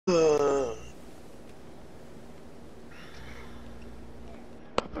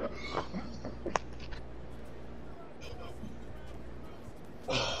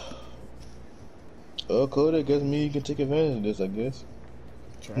code, I guess me you can take advantage of this, I guess.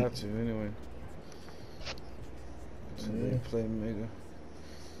 Try to anyway. Yeah. Play nigga.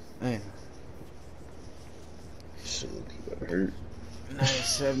 Man. Shit low key about to hurt.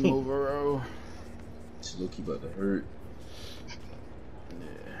 97 overall. Shit low key about to hurt.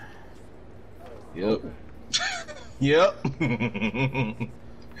 Yeah. Yep. Yep.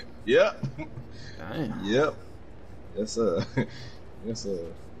 Yep. Damn. Yep. Yes sir. Yes sir.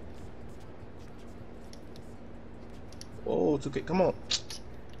 Oh, 2K, come on.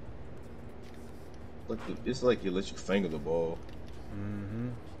 Look, it's like you let you finger the ball. Mm-hmm.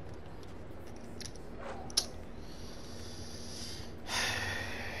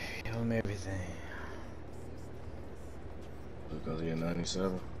 Give him everything. Because you're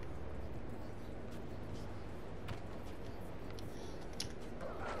 97.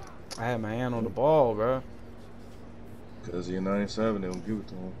 I had my hand on the ball, bro. Because you're 97, they don't give it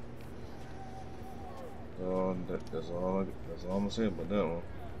to him. That's all I'm gonna say about that one.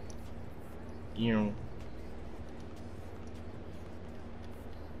 Yep.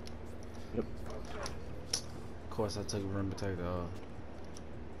 Of course, I took a rim protector off.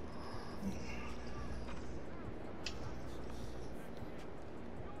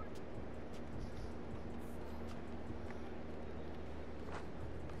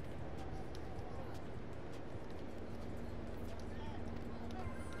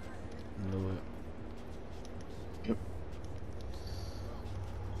 Knew it. Yep.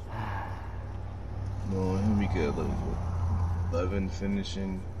 No, him he got like 11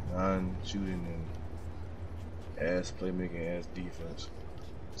 finishing, 9 shooting, and ass playmaking, ass defense.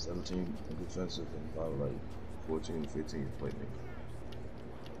 17 defensive, and probably like 14, 15 playmaking.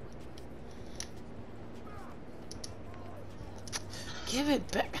 Give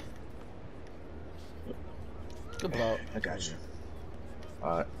it back. Good block. I got you.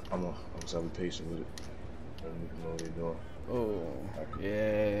 Alright, I'm gonna be patient with it. Let me know what they're doing. Oh,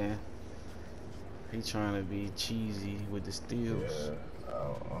 yeah. He trying to be cheesy with the steals. Yeah,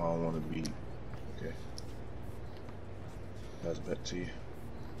 I don't want to be. Okay. Pass it back to you.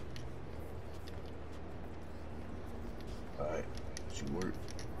 Alright, you work.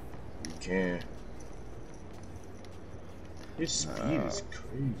 You can. His speed is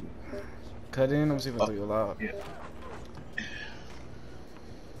crazy. Cut in, let me see if I throw you loud. Yeah.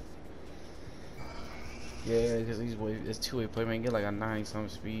 Yeah, because it's two-way play, man. Get like a 90-something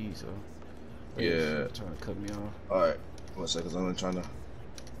speed, so. Yeah. Trying to cut me off. Alright, 1 second. I'm trying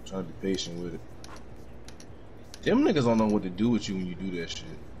to be patient with it. Them niggas don't know what to do with you when you do that shit.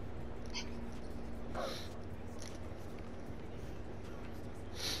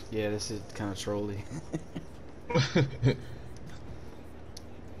 Yeah, this is kind of trolly.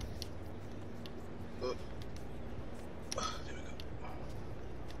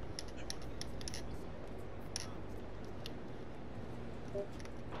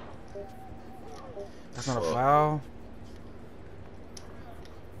 That's not a foul.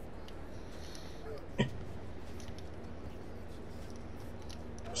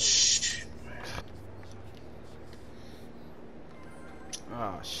 Shit.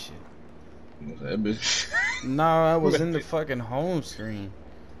 Oh shit. That bitch. No, I was in the fucking home screen.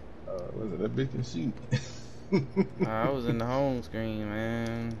 Was it that bitch can shoot? I was in the home screen,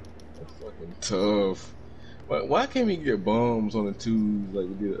 man. That's fucking tough. Why can't we get bombs on the twos like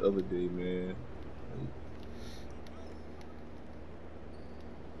we did the other day, man?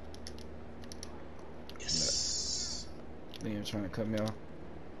 Yes. They were trying to cut me off.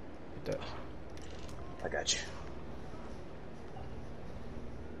 Get that. I got you.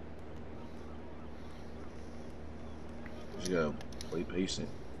 You gotta play patient.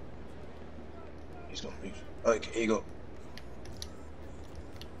 He's gonna be. Okay, here you go.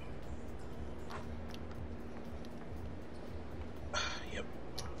 Yep.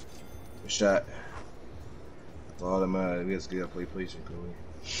 Good shot. That's all that matters. We just gotta play patient, Cody.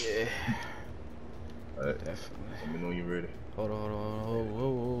 Yeah. Alright. Definitely. Let me know when you're ready. Hold on, hold on,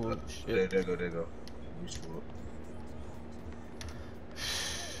 hold on. Shit. There you go. Reach for it.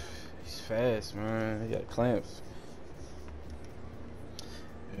 He's fast, man. He got clamps.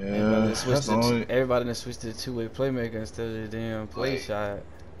 Yeah, Everybody done switched to the two-way playmaker instead of the damn play shot.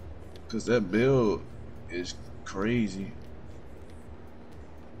 Cause that build is crazy.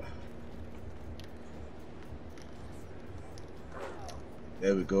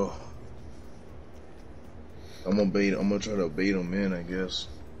 There we go. I'm gonna try to bait him in, I guess.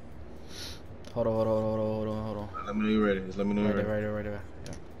 Hold on. Let me know you're ready. Just let me know you're ready. Right there.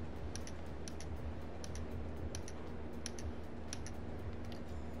 Yeah.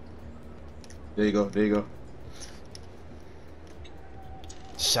 There you go.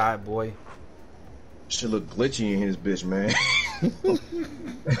 Shot, boy. Shit look glitchy in his bitch, man.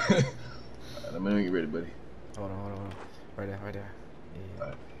 Let me get ready, buddy. Hold on. Right there. Yeah.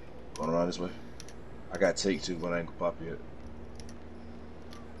 Alright. Going around this way. I got take two, but I ain't gonna pop yet.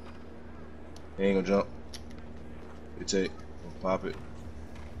 He ain't gonna jump. You take. Pop it.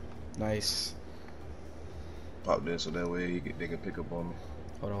 Nice. Pop this so that way they can pick up on me.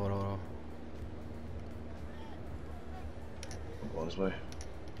 Hold on. I'm going this way.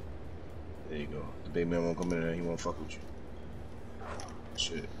 There you go. The big man won't come in there. He won't fuck with you.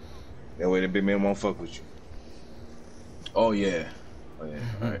 Shit. That way the big man won't fuck with you. Oh yeah.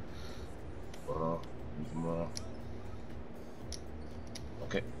 Alright. Hold on. Move him around.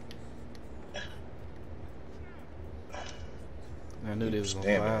 Okay. I knew this was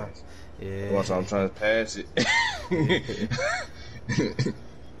gonna fire. Yeah. Once I'm trying to pass it.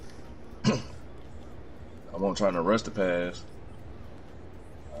 I'm on trying to rush the pass.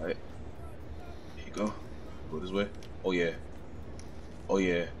 Alright. Here you go. Go this way. Oh yeah.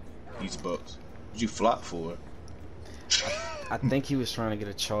 Easy bucks. What'd you flop for? I think he was trying to get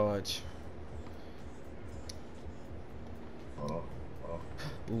a charge. Hold on.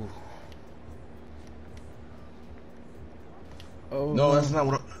 Ooh. Oh, no, that's not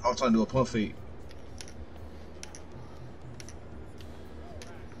what I was trying to do. A pump fake.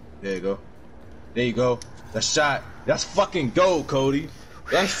 There you go. That shot. That's fucking gold, Cody.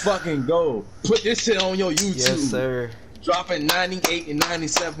 That's fucking gold. Put this shit on your YouTube. Yes, sir. Dropping 98 and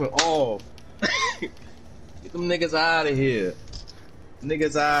 97 off. Get them niggas out of here.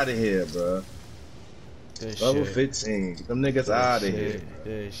 Niggas out of here, bro. Good Level shit. 15. Get them niggas out of here.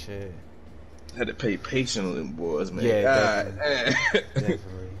 Good shit. Had to pay patient on them boys, man. Yeah, God, definitely.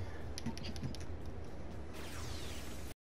 Definitely.